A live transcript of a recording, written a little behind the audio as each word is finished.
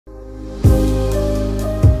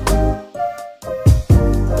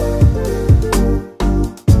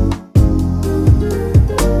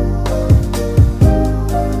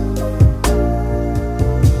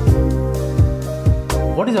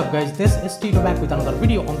Tito back with another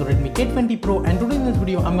video on the Redmi K20 Pro, and today in this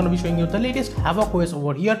video I'm going to be showing you the latest HavocOS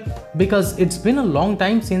over here because it's been a long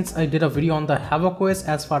time since I did a video on the HavocOS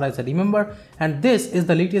as far as I remember, and this is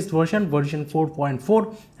the latest version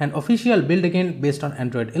 4.4, an official build again based on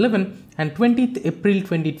Android 11 and 20th April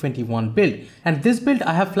 2021 build. And this build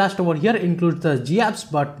I have flashed over here includes the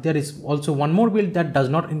GApps, but there is also one more build that does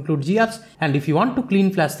not include GApps, and if you want to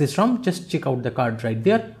clean flash this ROM, just check out the card right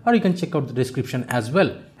there, or you can check out the description as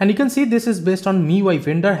well. And you can see this is based on MIUI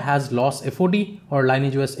vendor has lost FOD or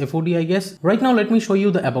LineageOS FOD, I guess. Right now let me show you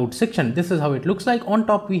the about section. This is how it looks like. On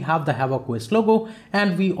top we have the HavocOS logo,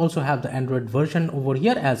 and we also have the Android version over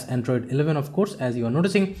here as Android 11, of course, as you are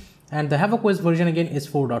noticing. And the HavocOS version again is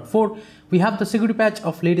 4.4. We have the security patch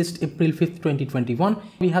of latest April 5th, 2021.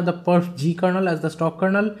 We have the perf G kernel as the stock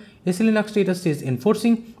kernel. SLNux status is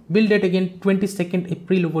enforcing. Build date again 22nd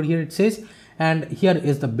April over here it says. And here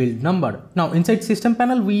is the build number. Now inside system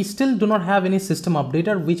panel, we still do not have any system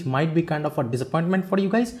updater, which might be kind of a disappointment for you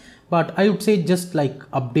guys. But I would say just like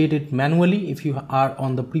update it manually if you are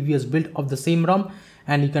on the previous build of the same ROM.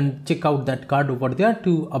 And you can check out that card over there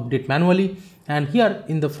to update manually. And here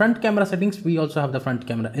in the front camera settings, we also have the front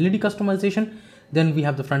camera LED customization. Then we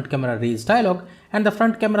have the front camera raise dialog, and the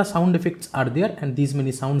front camera sound effects are there, and these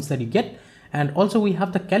many sounds that you get. And also we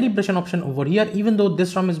have the calibration option over here. Even though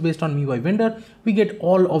this ROM is based on MIUI vendor, we get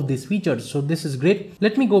all of these features, so this is great.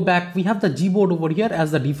 Let me go back. We have the Gboard over here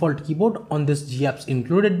as the default keyboard on this GApps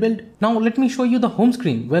included build. Now let me show you the home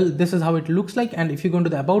screen. Well, this is how it looks like, and if you go into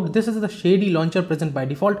the about, this is the shady launcher present by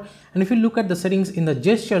default. And if you look at the settings in the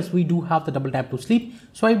gestures, we do have the double tap to sleep,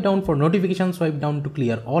 swipe down for notifications, swipe down to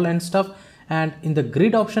clear all and stuff. And in the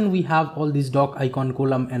grid option, we have all these dock, icon,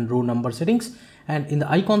 column and row number settings. And in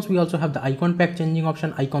the icons, we also have the icon pack changing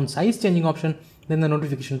option, icon size changing option, then the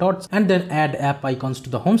notification dots, and then add app icons to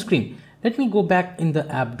the home screen. Let me go back in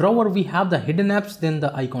the app drawer. We have the hidden apps, then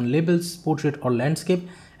the icon labels, portrait or landscape,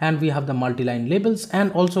 and we have the multi-line labels,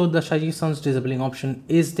 and also the suggestions disabling option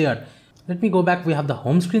is there. Let me go back. We have the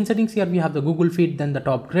home screen settings. Here we have the Google feed, then the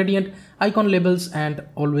top gradient, icon labels, and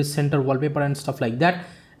always center wallpaper and stuff like that.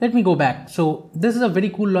 Let me go back. So this is a very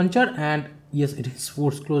cool launcher, and yes, it is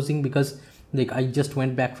force closing because like I just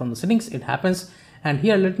went back from the settings, it happens. And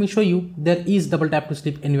here let me show you, there is double tap to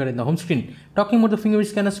sleep anywhere in the home screen. Talking about the finger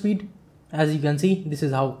scanner speed, as you can see, this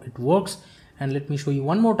is how it works. And let me show you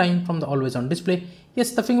one more time from the always on display.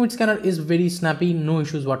 Yes, the fingerprint scanner is very snappy, no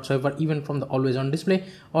issues whatsoever, even from the always on display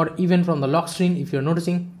or even from the lock screen if you're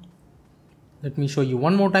noticing. Let me show you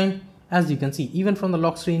one more time. As you can see, even from the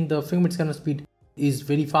lock screen, the fingerprint scanner speed is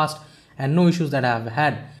very fast and no issues that I have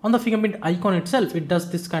had. On the fingerprint icon itself, it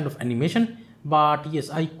does this kind of animation, but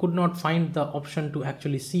yes, I could not find the option to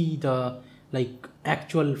actually see the like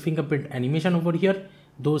actual fingerprint animation over here.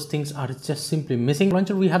 Those things are just simply missing.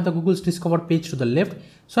 Launcher, we have the Google's Discover page to the left.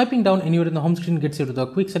 Swiping down anywhere in the home screen gets you to the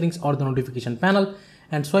quick settings or the notification panel,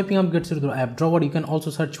 and swiping up gets you to the app drawer. You can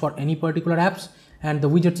also search for any particular apps, and the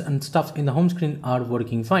widgets and stuff in the home screen are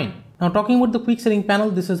working fine. Now talking about the quick setting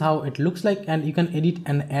panel, this is how it looks like, and you can edit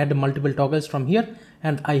and add multiple toggles from here.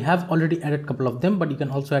 And I have already added a couple of them, but you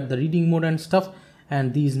can also add the reading mode and stuff,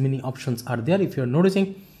 and these many options are there if you're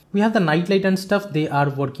noticing. We have the night light and stuff, they are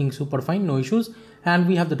working super fine, no issues. And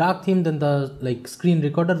we have the dark theme, then the like screen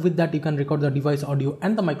recorder. With that you can record the device audio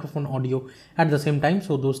and the microphone audio at the same time,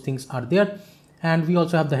 so those things are there. And we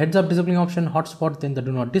also have the heads up disabling option, hotspot, then the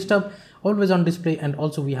do not disturb, always on display, and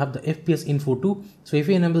also we have the FPS info too. So if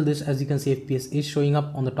you enable this, as you can see, FPS is showing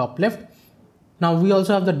up on the top left. Now we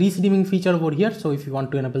also have the DC dimming feature over here. So if you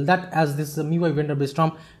want to enable that, as this is a MIUI vendor based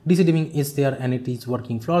ROM, DC dimming is there and it is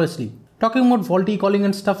working flawlessly. Talking about faulty calling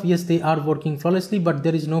and stuff, yes, they are working flawlessly, but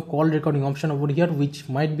there is no call recording option over here, which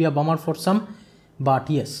might be a bummer for some. But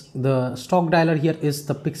yes, the stock dialer here is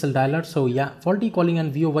the pixel dialer. So yeah, faulty calling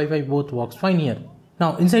and VO Wi-Fi both works fine here.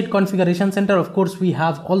 Now inside configuration center, of course, we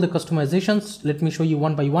have all the customizations. Let me show you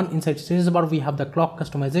one by one. Inside status bar, we have the clock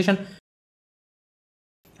customization.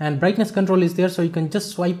 And brightness control is there, so you can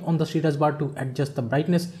just swipe on the status bar to adjust the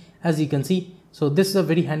brightness, as you can see. So this is a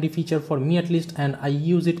very handy feature for me at least, and I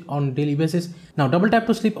use it on daily basis. Now double tap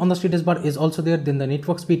to sleep on the status bar is also there. Then the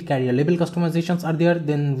network speed, carrier label customizations are there.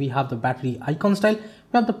 Then we have the battery icon style.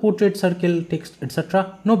 We have the portrait, circle, text,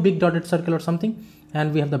 etc. No big dotted circle or something.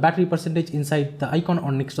 And we have the battery percentage inside the icon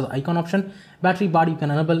or next to the icon option. Battery bar you can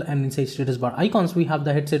enable, and inside status bar icons we have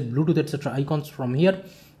the headset, Bluetooth, etc. icons from here.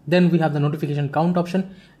 Then we have the notification count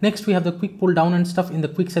option. Next we have the quick pull down and stuff in the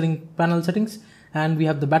quick setting panel settings, and we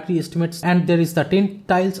have the battery estimates, and there is the 10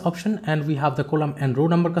 tiles option, and we have the column and row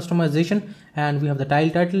number customization, and we have the tile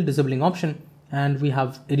title disabling option, and we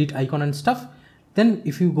have edit icon and stuff. Then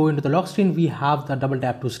if you go into the lock screen, we have the double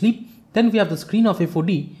tap to sleep. Then we have the screen of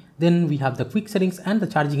FOD. Then we have the quick settings and the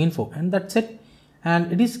charging info, and that's it.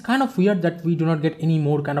 And it is kind of weird that we do not get any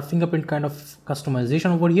more kind of fingerprint kind of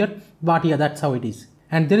customization over here, but yeah, that's how it is.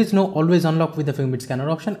 And there is no always unlock with the fingerprint scanner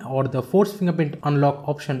option, or the force fingerprint unlock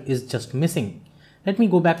option is just missing. Let me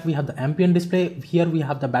go back. We have the ambient display. Here we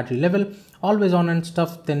have the battery level, always on and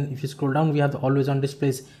stuff. Then if you scroll down, we have the always on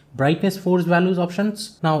displays, brightness, force values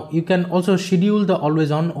options. Now you can also schedule the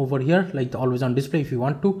always on over here, like the always on display if you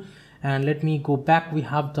want to. And let me go back. We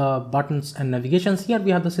have the buttons and navigations. Here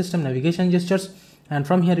we have the system navigation gestures. And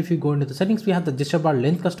from here, if you go into the settings, we have the gesture bar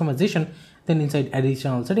length customization. Then inside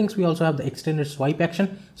additional settings, we also have the extended swipe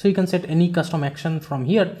action. So you can set any custom action from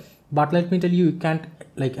here. But let me tell you, you can't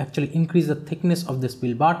like actually increase the thickness of this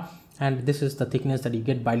wheel bar. And this is the thickness that you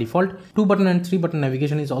get by default. 2 button and 3 button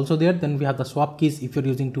navigation is also there. Then we have the swap keys if you're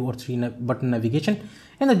using 2 or 3 button navigation.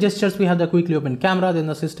 In the gestures, we have the quickly open camera, then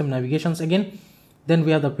the system navigations again. Then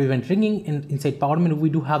we have the prevent ringing. Inside power menu, we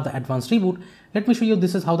do have the advanced reboot. Let me show you,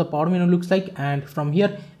 this is how the power menu looks like. And from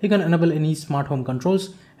here, you can enable any smart home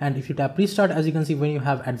controls. And if you tap restart, as you can see, when you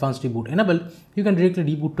have advanced reboot enabled, you can directly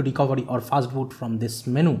reboot to recovery or fast boot from this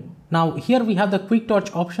menu. Now here we have the quick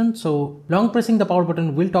torch option. So long pressing the power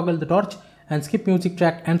button will toggle the torch, and skip music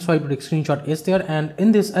track and swipe to take screenshot is there. And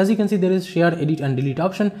in this, as you can see, there is share, edit and delete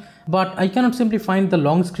option, but I cannot simply find the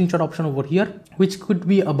long screenshot option over here, which could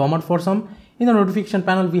be a bummer for some. In the notification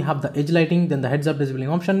panel, we have the edge lighting, then the heads up disabling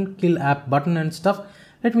option, kill app button and stuff.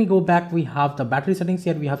 Let me go back. We have the battery settings.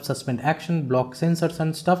 Here we have suspend action, block sensors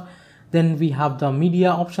and stuff. Then we have the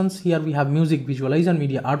media options. Here we have music visualizer,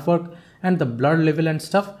 media artwork, and the blur level and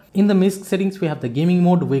stuff. In the MISC settings, we have the gaming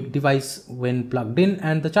mode, wake device when plugged in,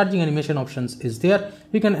 and the charging animation options is there.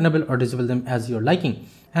 You can enable or disable them as you're liking.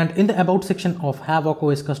 And in the about section of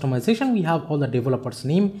HavocOS customization, we have all the developers'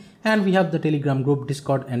 name, and we have the Telegram group,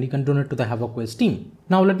 Discord, and you can donate to the HavocOS team.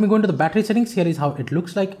 Now let me go into the battery settings. Here is how it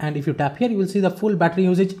looks like, and if you tap here, you will see the full battery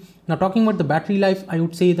usage. Now talking about the battery life, I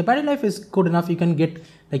would say the battery life is good enough. You can get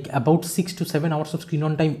like about 6 to 7 hours of screen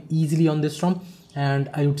on time easily on this ROM, and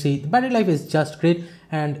I would say the battery life is just great.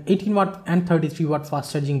 And 18 watt and 33 watt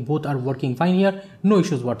fast charging both are working fine here, no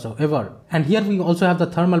issues whatsoever. And here we also have the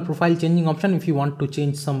thermal profile changing option if you want to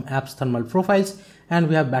change some apps thermal profiles. And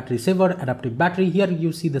we have battery saver, adaptive battery. Here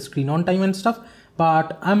you see the screen on time and stuff,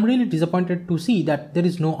 but I'm really disappointed to see that there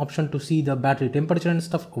is no option to see the battery temperature and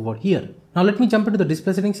stuff over here. Now let me jump into the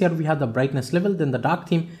display settings. Here we have the brightness level, then the dark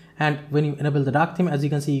theme, and when you enable the dark theme, as you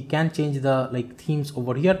can see, you can change the themes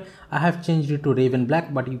over here. I have changed it to Raven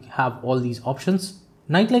Black, but you have all these options.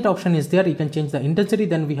 Nightlight option is there. You can change the intensity.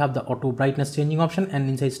 Then we have the auto brightness changing option, and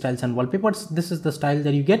inside styles and wallpapers, this is the style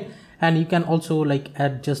that you get. And you can also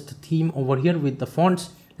add just the theme over here with the fonts,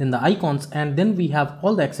 then the icons, and then we have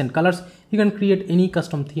all the accent colors. You can create any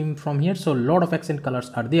custom theme from here. So a lot of accent colors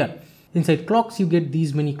are there. Inside clocks, you get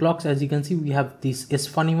these many clocks. As you can see, we have this S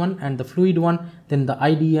funny one and the fluid one, then the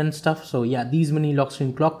ID and stuff. So yeah, these many lock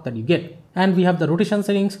screen clock that you get. And we have the rotation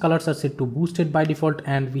settings. Colors are set to boosted by default,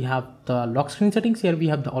 and we have the lock screen settings. Here we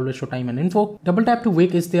have the always show time and info. Double tap to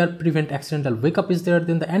wake is there. Prevent accidental wake up is there.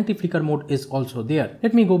 Then the anti-flicker mode is also there.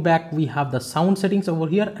 Let me go back. We have the sound settings over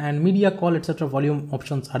here, and media call etc. volume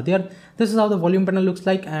options are there. This is how the volume panel looks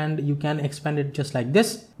like, and you can expand it just like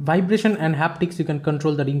this. Vibration and haptics, you can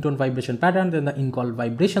control the ringtone vibration pattern, then the in-call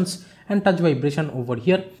vibrations and touch vibration over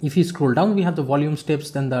here. If you scroll down, we have the volume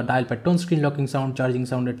steps, then the dial pad tone, screen locking sound, charging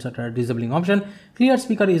sound etc. disabling option. Clear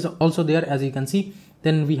speaker is also there, as you can see.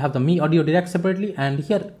 Then we have the Mi Audio Direct separately, and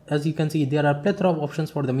here as you can see there are plethora of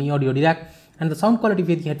options for the Mi Audio Direct, and the sound quality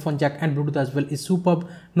with the headphone jack and Bluetooth as well is superb,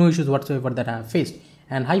 no issues whatsoever that I have faced.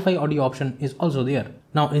 And hi-fi audio option is also there.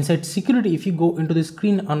 Now inside security, if you go into the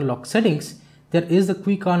screen unlock settings, there is the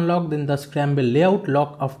quick unlock, then the scramble layout,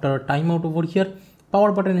 lock after timeout over here.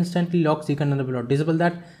 Power button instantly locks, you can enable or disable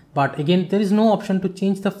that. But again, there is no option to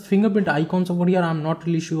change the fingerprint icons over here. I'm not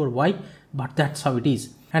really sure why, but that's how it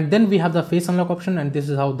is. And then we have the face unlock option, and this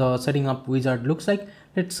is how the setting up wizard looks like.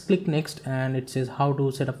 Let's click next, and it says how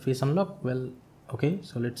to set up face unlock. Well, okay,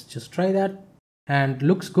 so let's just try that. And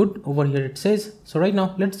looks good over here, it says. So right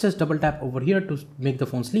now, let's just double tap over here to make the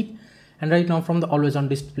phone sleep. And right now from the always on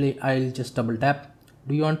display, I'll just double tap.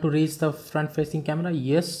 Do you want to raise the front facing camera?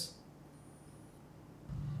 Yes.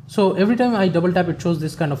 So every time I double tap, it shows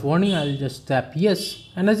this kind of warning. I'll just tap yes.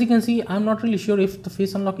 And as you can see, I'm not really sure if the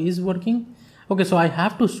face unlock is working. Okay, so I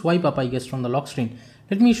have to swipe up, I guess, from the lock screen.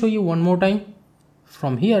 Let me show you one more time.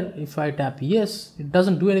 From here, if I tap yes, it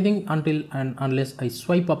doesn't do anything until and unless I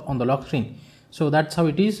swipe up on the lock screen. So that's how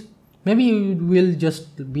it is. Maybe you will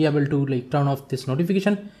just be able to turn off this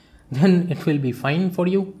notification, then it will be fine for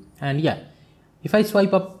you. And yeah, If I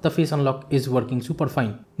swipe up, the face unlock is working super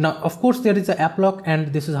fine. Now, of course, there is a app lock,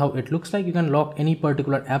 and this is how it looks like. You can lock any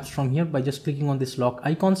particular apps from here by just clicking on this lock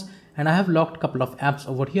icons. And I have locked a couple of apps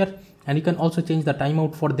over here, and you can also change the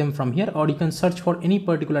timeout for them from here, or you can search for any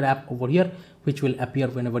particular app over here, which will appear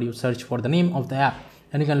whenever you search for the name of the app,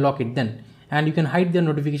 and you can lock it then. And you can hide the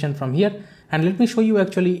notification from here. And let me show you,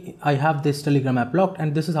 actually, I have this Telegram app locked,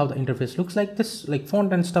 and this is how the interface looks like. This like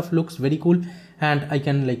font and stuff looks very cool, and I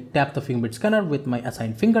can like tap the fingerprint scanner with my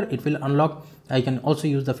assigned finger. It will unlock. I can also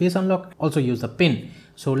use the face unlock, also use the pin.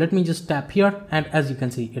 So let me just tap here, and as you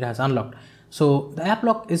can see, it has unlocked. So the app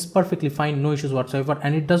lock is perfectly fine, no issues whatsoever,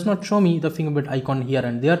 and it does not show me the fingerprint icon here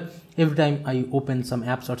and there every time I open some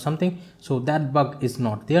apps or something. So that bug is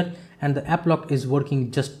not there, and the app lock is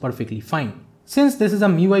working just perfectly fine. Since this is a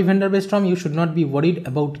MIUI vendor based ROM, you should not be worried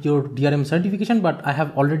about your DRM certification, but I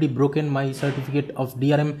have already broken my certificate of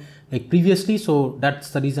DRM like previously, so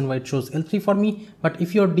that's the reason why it shows L3 for me. But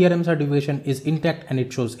if your DRM certification is intact and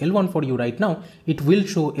it shows L1 for you right now, it will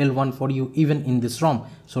show L1 for you even in this ROM,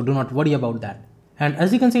 so do not worry about that. And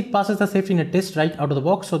as you can see, it passes the Safetynet test right out of the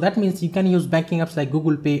box, so that means you can use banking apps like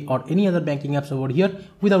Google Pay or any other banking apps over here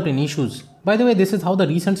without any issues. By the way, this is how the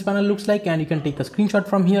recents panel looks like, and you can take a screenshot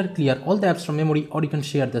from here, clear all the apps from memory, or you can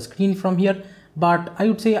share the screen from here. But I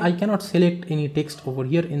would say I cannot select any text over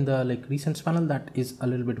here in the like recents panel. That is a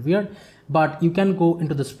little bit weird, but you can go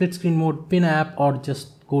into the split screen mode, pin app, or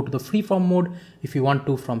just go to the freeform mode if you want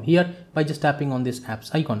to from here by just tapping on this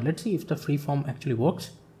apps icon. Let's see if the freeform actually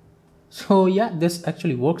works. So yeah, this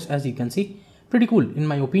actually works, as you can see. Pretty cool in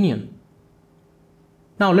my opinion.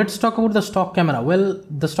 Now let's talk about the stock camera. Well,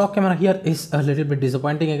 the stock camera here is a little bit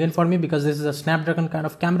disappointing again for me, because this is a Snapdragon kind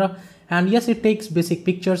of camera, and yes, it takes basic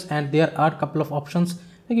pictures, and there are a couple of options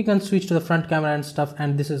like you can switch to the front camera and stuff,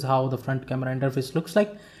 and this is how the front camera interface looks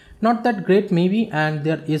like. Not that great maybe, and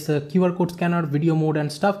there is a QR code scanner, video mode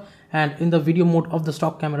and stuff, and in the video mode of the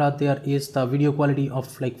stock camera there is the video quality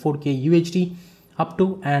of like 4K UHD up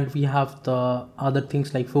to, and we have the other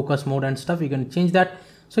things like focus mode and stuff. You can change that.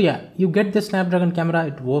 So yeah, you get this Snapdragon camera,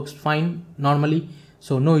 it works fine normally,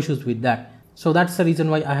 so no issues with that. So that's the reason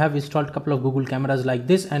why I have installed a couple of Google cameras like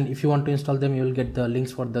this, and if you want to install them, you will get the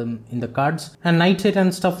links for them in the cards. And night sight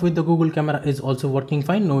and stuff with the Google camera is also working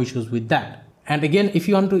fine, no issues with that. And again, if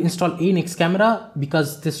you want to install ANX camera,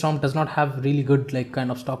 because this ROM does not have really good like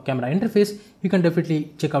kind of stock camera interface, you can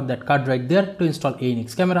definitely check out that card right there to install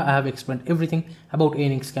ANX camera. I have explained everything about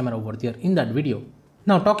ANX camera over there in that video.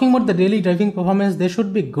 Now talking about the daily driving performance, they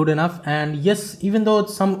should be good enough, and yes, even though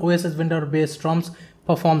some OSS vendor based ROMs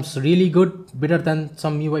performs really good, better than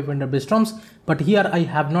some MIUI vendor based ROMs, but here I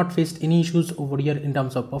have not faced any issues over here in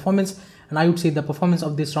terms of performance, and I would say the performance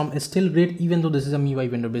of this ROM is still great even though this is a MIUI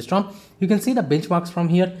vendor based ROM. You can see the benchmarks from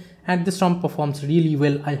here, and this ROM performs really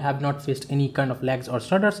well. I have not faced any kind of lags or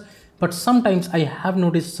stutters, but sometimes I have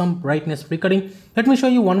noticed some brightness flickering. Let me show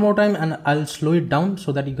you one more time, and I'll slow it down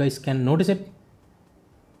so that you guys can notice it.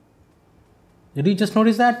 Did you just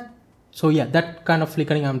notice that? So yeah, that kind of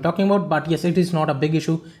flickering I'm talking about, but yes, it is not a big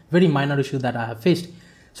issue, very minor issue that I have faced.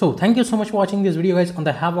 So thank you so much for watching this video guys on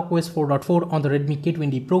the HavocOS 4.4 on the Redmi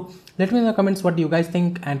K20 Pro. Let me know in the comments what do you guys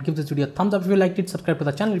think, and give this video a thumbs up if you liked it, subscribe to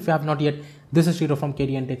the channel if you have not yet. This is Shiro from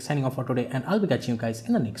KDN Tech signing off for today, and I'll be catching you guys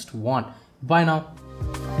in the next one. Bye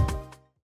now.